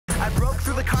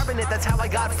through the carbonate, that's how I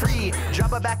got free.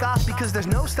 Jabba back off because there's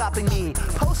no stopping me.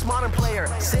 Postmodern player,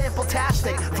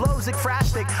 sample-tastic, flows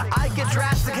ekphrastic. I get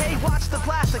drastic, hey, watch the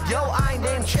plastic. Yo, I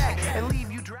name check and leave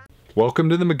you drastic. Welcome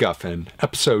to the MacGuffin,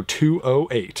 episode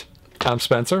 208. I'm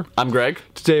Spencer. I'm Greg.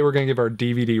 Today we're going to give our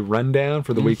DVD rundown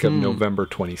for the week of November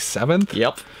 27th.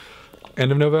 Yep. End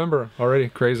of November. Already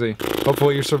crazy.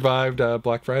 Hopefully you survived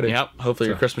Black Friday. Yep. Hopefully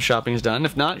your Christmas shopping is done.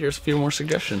 If not, here's a few more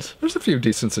suggestions. There's a few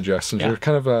decent suggestions. Yeah. There's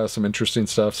kind of some interesting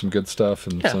stuff, some good stuff,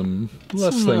 and some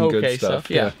less Some than okay good stuff.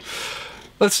 Yeah.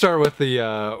 Let's start with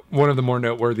the one of the more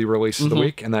noteworthy releases of the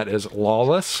week, and that is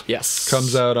Lawless. Yes.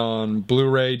 Comes out on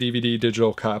Blu-ray, DVD,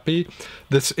 digital copy.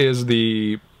 This is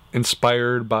the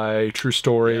inspired by true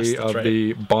story of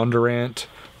the Bondurant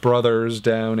brothers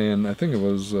down in, I think it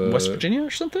was West Virginia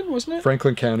or something, wasn't it?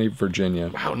 Franklin County,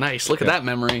 Virginia. Wow, nice. Look at that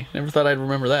memory. Never thought I'd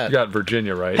remember that. You got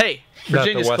Virginia right. Hey,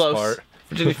 Virginia's Not the west close. part.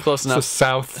 Virginia's close enough. It's the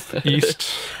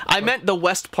southeast. I meant the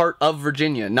west part of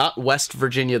Virginia, not West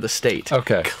Virginia, the state.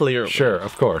 Okay. Clearly. Sure,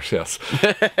 of course, yes.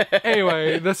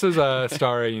 Anyway, this is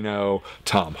starring, you know,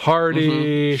 Tom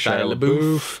Hardy, Shia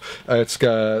LaBeouf. It's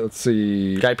got, let's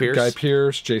see, Guy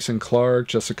Pearce, Jason Clarke,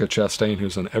 Jessica Chastain,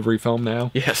 who's in every film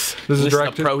now. Yes. This is a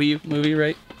directed... Pro-E movie,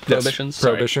 right? Prohibition. Yes,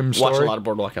 Prohibition Sorry. Watch story. a lot of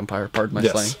Boardwalk Empire, pardon my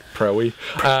Yes, slang. Pro-E.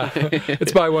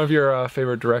 It's by one of your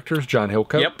favorite directors, John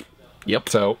Hillcoat. Yep.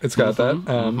 So it's got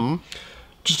that.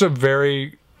 Just a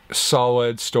very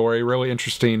solid story, really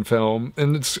interesting film,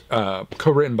 and it's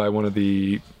co-written by one of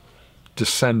the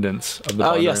descendants of the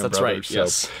Bondurant yes, that's brothers. right.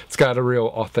 Yes. So it's got a real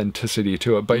authenticity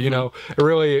to it, but you know, it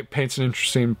really paints an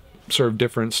interesting sort of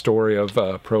different story of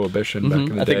Prohibition back in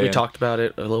the day. I think we talked about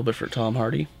it a little bit for Tom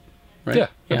Hardy. Right? Yeah,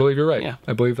 I believe you're right. Yeah.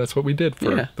 I believe that's what we did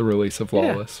for the release of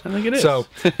Lawless. I think it is. So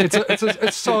it's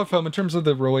a solid film. In terms of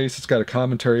the release, it's got a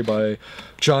commentary by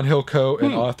John Hillcoat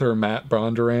and author Matt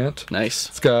Bondurant. Nice.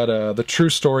 It's got the true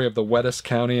story of the wettest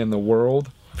county in the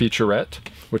world featurette,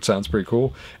 which sounds pretty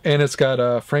cool. And it's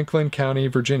got Franklin County,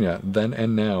 Virginia, then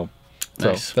and now.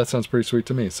 So that sounds pretty sweet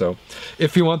to me. So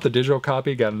if you want the digital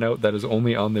copy, got a note that is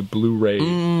only on the Blu-ray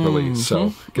release.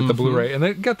 So get the Blu-ray. And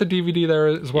they got the DVD there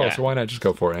as well, so why not just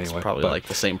go for it anyway? It's probably like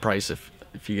the same price if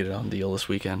you get it on deal this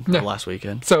weekend or last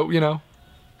weekend. So, you know,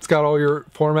 it's got all your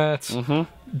formats.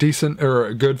 Decent, or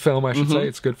a good film, I should say.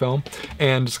 It's a good film.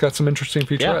 And it's got some interesting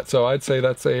featurettes. So I'd say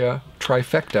that's a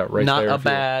trifecta right there. Not a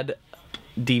bad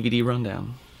DVD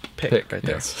rundown. Pick right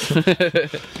there. Yes.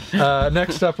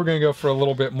 Next up, we're going to go for a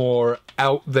little bit more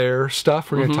out there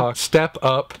stuff. We're going to talk Step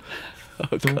Up,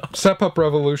 Step Up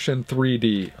Revolution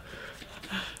 3D.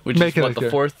 Which is what,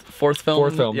 the fourth film?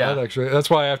 Fourth film, yeah. Actually.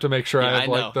 That's why I have to make sure I have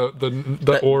like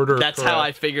the order. That's correct. how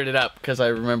I figured it up, because I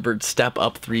remembered Step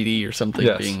Up 3D or something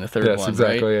being the third one. Yes,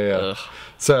 exactly. Right? Yeah.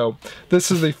 So this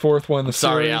is the fourth one. The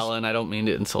Sorry, series. Alan. I don't mean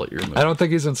to insult your movie. I don't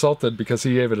think he's insulted because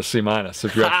he gave it a C-.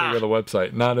 If you actually go to the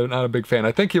website, not a big fan.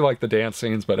 I think he liked the dance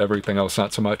scenes, but everything else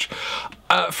not so much.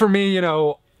 For me, you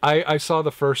know, I saw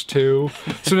the first two.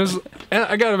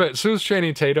 I gotta admit, as soon as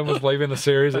Channing Tatum was leaving the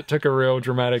series, it took a real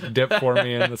dramatic dip for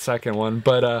me in the second one.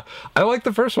 But I liked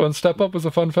the first one. Step Up was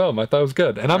a fun film. I thought it was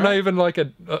good, and I'm not even like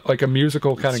a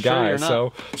musical kind of guy.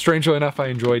 So strangely enough, I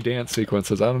enjoy dance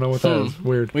sequences. I don't know what that is.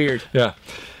 Weird. Yeah.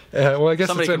 Well, I guess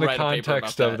Somebody it's in the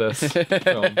context of this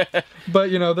film. But,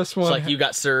 you know, this one... It's like You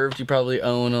Got Served, you probably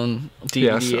own on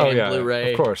DVD and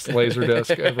Blu-ray. Of course.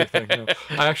 Laserdisc, everything. You know.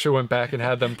 I actually went back and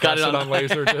had them press it on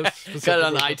Laserdisc. Got it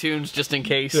on iTunes just in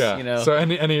case, you know. So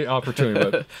any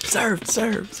opportunity. But served.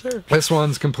 This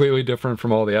one's completely different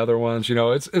from all the other ones. You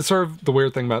know, it's sort of the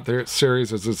weird thing about the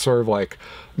series is it's sort of like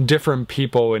different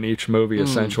people in each movie,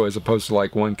 essentially, as opposed to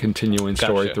like one continuing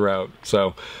story throughout.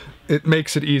 So... it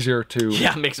makes it easier to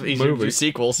it makes it easier to do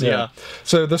sequels. Yeah.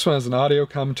 So this one has an audio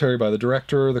commentary by the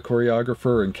director, the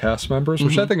choreographer, and cast members,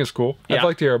 which I think is cool. I'd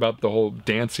like to hear about the whole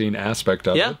dancing aspect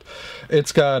of it.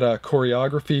 It's got a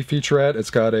choreography featurette.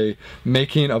 It's got a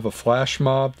making of a flash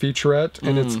mob featurette,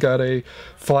 and it's got a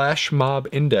flash mob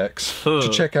index to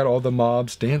check out all the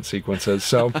mob's dance sequences.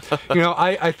 So, you know,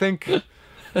 I think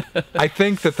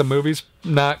that the movie's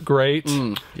not great.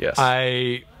 Yes.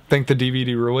 I think the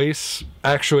DVD release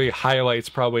actually highlights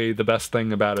probably the best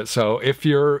thing about it. So if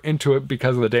you're into it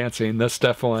because of the dancing, this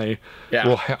definitely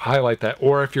will highlight that.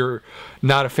 Or if you're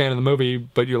not a fan of the movie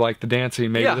but you like the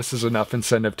dancing, maybe this is enough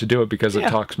incentive to do it because it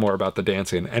talks more about the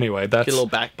dancing. Anyway, that's get a little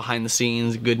back behind the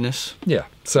scenes goodness. Yeah.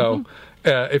 So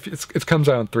if it comes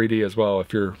out in 3D as well,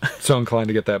 if you're so inclined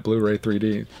to get that Blu-ray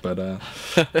 3D. But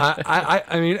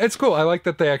I mean, it's cool. I like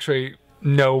that they actually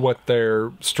know what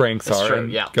their strengths are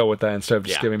and go with that instead of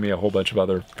just giving me a whole bunch of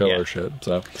other filler shit.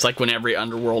 So it's like when every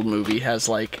Underworld movie has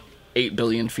like 8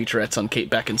 billion featurettes on Kate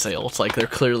Beckinsale. It's like they're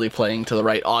clearly playing to the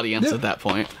right audience at that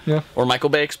point. Yeah. Or Michael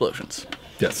Bay explosions.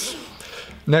 Yes.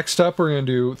 Next up, we're going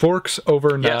to do Forks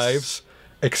Over Knives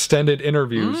extended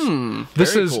interviews.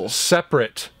 This is cool.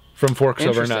 separate from Forks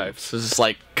Over Knives. So this is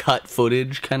like cut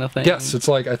footage kind of thing? Yes, it's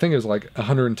like, I think it was like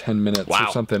 110 minutes or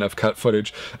something of cut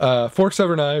footage. Forks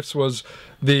Over Knives was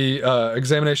the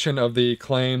examination of the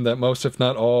claim that most, if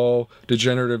not all,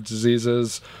 degenerative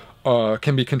diseases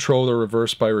can be controlled or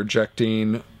reversed by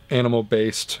rejecting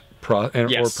animal-based or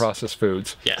processed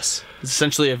foods. Yes. It's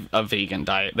essentially a vegan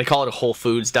diet. They call it a whole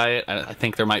foods diet. I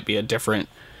think there might be a difference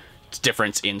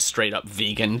in straight up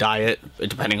vegan diet,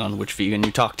 depending on which vegan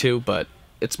you talk to, but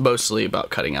it's mostly about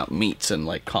cutting out meats and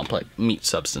like complex meat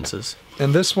substances.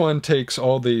 And this one takes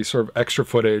all the sort of extra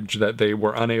footage that they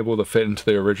were unable to fit into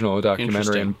the original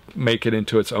documentary and make it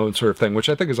into its own sort of thing, which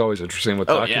I think is always interesting with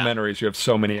documentaries. You have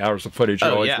so many hours of footage, you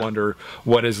always wonder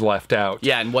what is left out.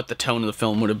 Yeah, and what the tone of the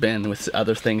film would have been with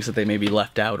other things that they maybe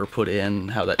left out or put in,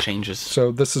 how that changes.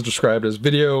 So this is described as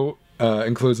video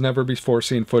includes never before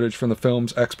seen footage from the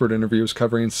film's expert interviews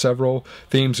covering several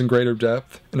themes in greater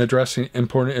depth and addressing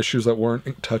important issues that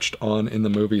weren't touched on in the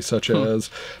movie, such as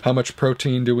how much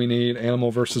protein do we need, animal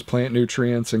versus plant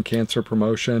nutrients, and cancer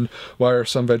promotion. Why are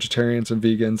some vegetarians and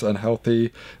vegans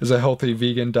unhealthy? Is a healthy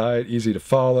vegan diet easy to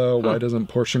follow? Why doesn't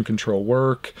portion control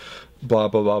work? Blah,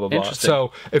 blah, blah, blah, blah.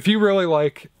 So if you really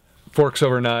like Forks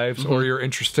Over Knives or you're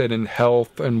interested in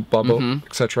health and blah, blah,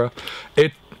 etc.,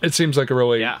 it seems like a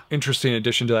really interesting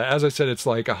addition to that. As I said, it's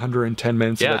like 110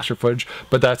 minutes of extra footage,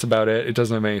 but that's about it. It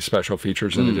doesn't have any special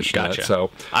features in addition to that. So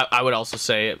I would also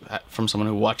say, from someone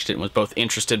who watched it and was both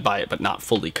interested by it but not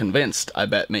fully convinced, I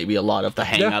bet maybe a lot of the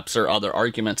hang-ups or other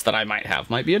arguments that I might have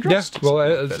might be addressed. Yeah,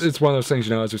 well, it's one of those things,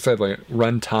 you know, as we said, like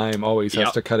runtime always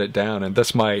has to cut it down, and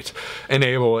this might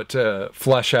enable it to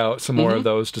flesh out some more of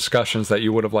those discussions that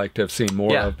you would have liked to have seen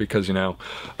more of, because, you know,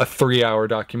 a 3-hour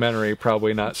documentary,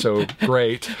 probably not so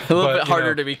great. A little bit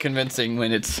harder to be convincing when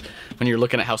you're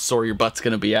looking at how sore your butt's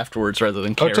going to be afterwards rather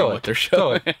than caring what they're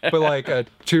showing. But like a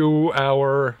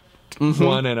 2-hour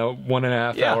one and a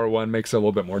 1.5 hour one makes it a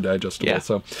little bit more digestible.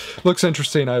 So looks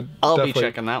interesting. I'll be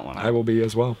checking that one out. I will be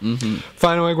as well.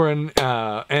 Finally, we're going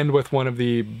to end with one of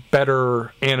the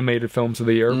better animated films of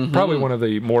the year. Probably one of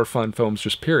the more fun films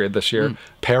just period this year.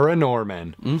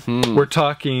 ParaNorman. We're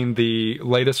talking the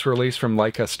latest release from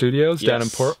Laika Studios down in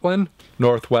Portland.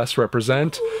 Northwest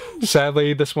represent.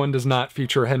 Sadly, this one does not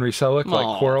feature Henry Selick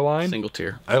like Coraline. Single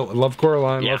tear. I love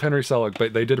Coraline, love Henry Selick,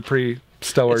 but they did a pretty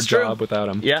stellar job without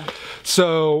him. Yeah.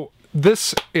 So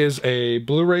this is a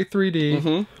Blu-ray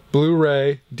 3D,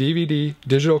 Blu-ray, DVD,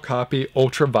 digital copy,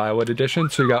 ultraviolet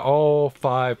edition. So you got all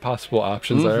 5 possible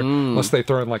options there. Unless they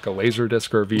throw in like a laser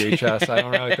disc or a VHS. I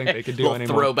don't really think they could do any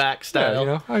more. Throwback style. Yeah,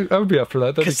 you know, I would be up for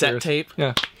that. Cassette tape.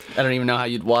 Yeah. I don't even know how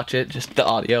you'd watch it, just the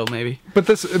audio maybe. But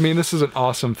this, I mean, this is an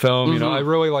awesome film. You know, I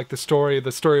really like the story.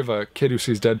 The story of a kid who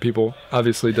sees dead people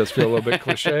obviously does feel a little bit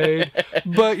cliched,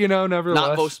 but you know, nevertheless.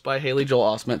 Not voiced by Haley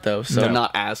Joel Osment though, so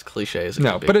not as cliche as it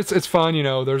could be. But it's fun. You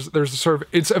know, there's a sort of,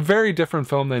 it's a very different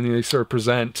film than they sort of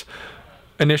present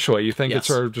initially. You think it's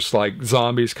sort of just like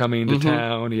zombies coming to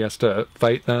town. He has to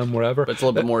fight them, whatever. But it's a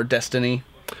little bit more Destiny.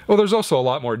 Well, there's also a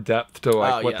lot more depth to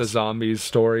like what the zombies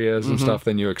story is and stuff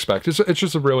than you expect. It's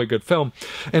just a really good film.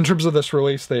 In terms of this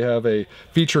release, they have a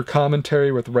feature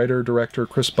commentary with writer-director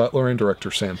Chris Butler and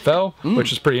director Sam Fell,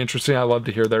 which is pretty interesting. I love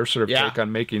to hear their sort of take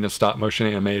on making a stop-motion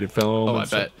animated film. Oh, I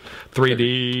bet.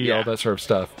 3D, all that sort of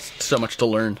stuff. So much to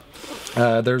learn.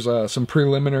 There's some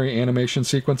preliminary animation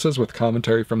sequences with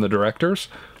commentary from the directors.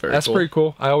 That's pretty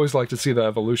cool. I always like to see the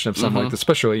evolution of something like this,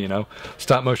 especially, you know,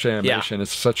 stop-motion animation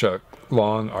is such a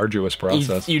long, arduous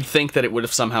process. You'd think that it would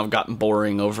have somehow gotten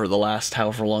boring over the last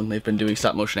however long they've been doing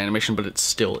stop-motion animation, but it's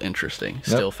still interesting,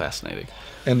 still fascinating.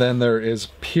 And then there is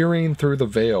Peering Through the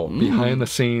Veil, behind the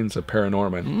scenes of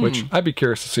ParaNorman, which I'd be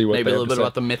curious to see what maybe a little bit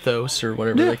about the mythos or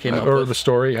whatever they came up with. Or the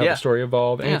story, how the story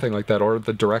evolved, anything like that, or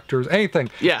the directors,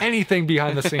 anything. Anything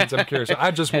behind the scenes, I'm curious.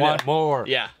 I just want more.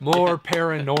 More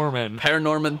ParaNorman.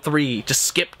 ParaNorman 3. Just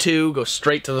skip 2, go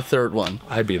straight to the 3rd one.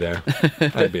 I'd be there.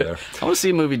 I'd be there. I want to see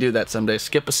a movie do that someday.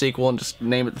 Skip a sequel and just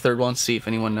name it the 3rd one, see if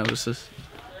anyone notices.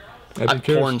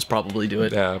 Porns probably do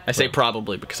it. Yeah, I say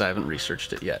probably because I haven't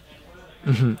researched it yet.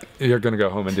 You're going to go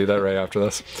home and do that right after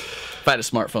this. If I had a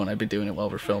smartphone, I'd be doing it while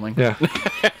we're filming. Yeah.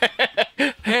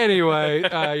 Anyway,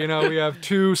 you know, we have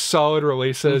 2 solid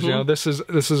releases. You know, this is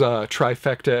a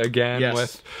trifecta again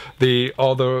with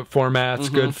all the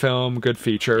formats, good film, good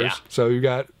features. So you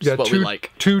got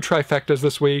two trifectas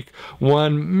this week.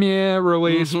 One meh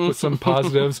release with some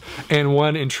positives, and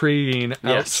one intriguing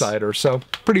outsider. So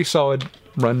pretty solid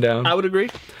rundown. I would agree.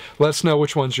 Let us know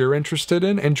which ones you're interested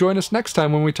in, and join us next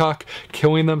time when we talk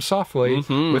Killing Them Softly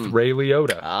with Ray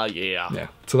Liotta. Ah, yeah. Yeah,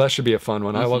 so that should be a fun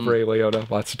one. I love Ray Liotta.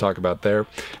 Lots to talk about there.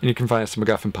 And you can find us at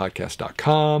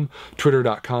MacGuffinPodcast.com,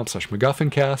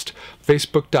 Twitter.com/MacGuffinCast,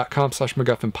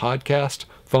 Facebook.com/MacGuffinPodcast.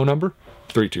 Phone number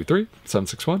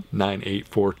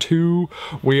 323-761-9842.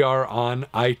 We are on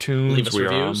iTunes. Leave us we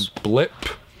reviews. are on Blip.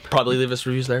 Probably leave us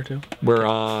reviews there, too. We're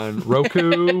on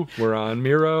Roku. We're on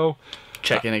Miro.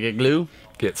 Check in and get glue.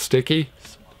 Get sticky.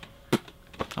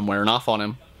 I'm wearing off on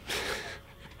him.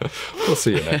 We'll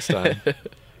see you next time.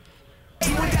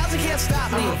 T-1000 can't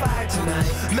stop me. I'm on fire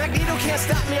tonight. Magneto can't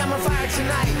stop me. I'm on fire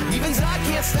tonight. Even Zod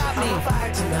can't stop me. I'm on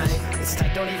fire tonight. It's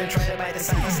tight. Don't even try to bite the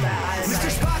side of style.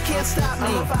 Mr. Spock can't stop me.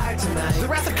 I'm on fire tonight. The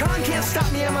Wrath of Khan can't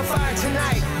stop me. I'm on fire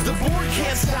tonight. The Borg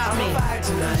can't stop me. I'm on fire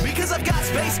tonight. Because I've got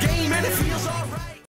space game and it feels alright.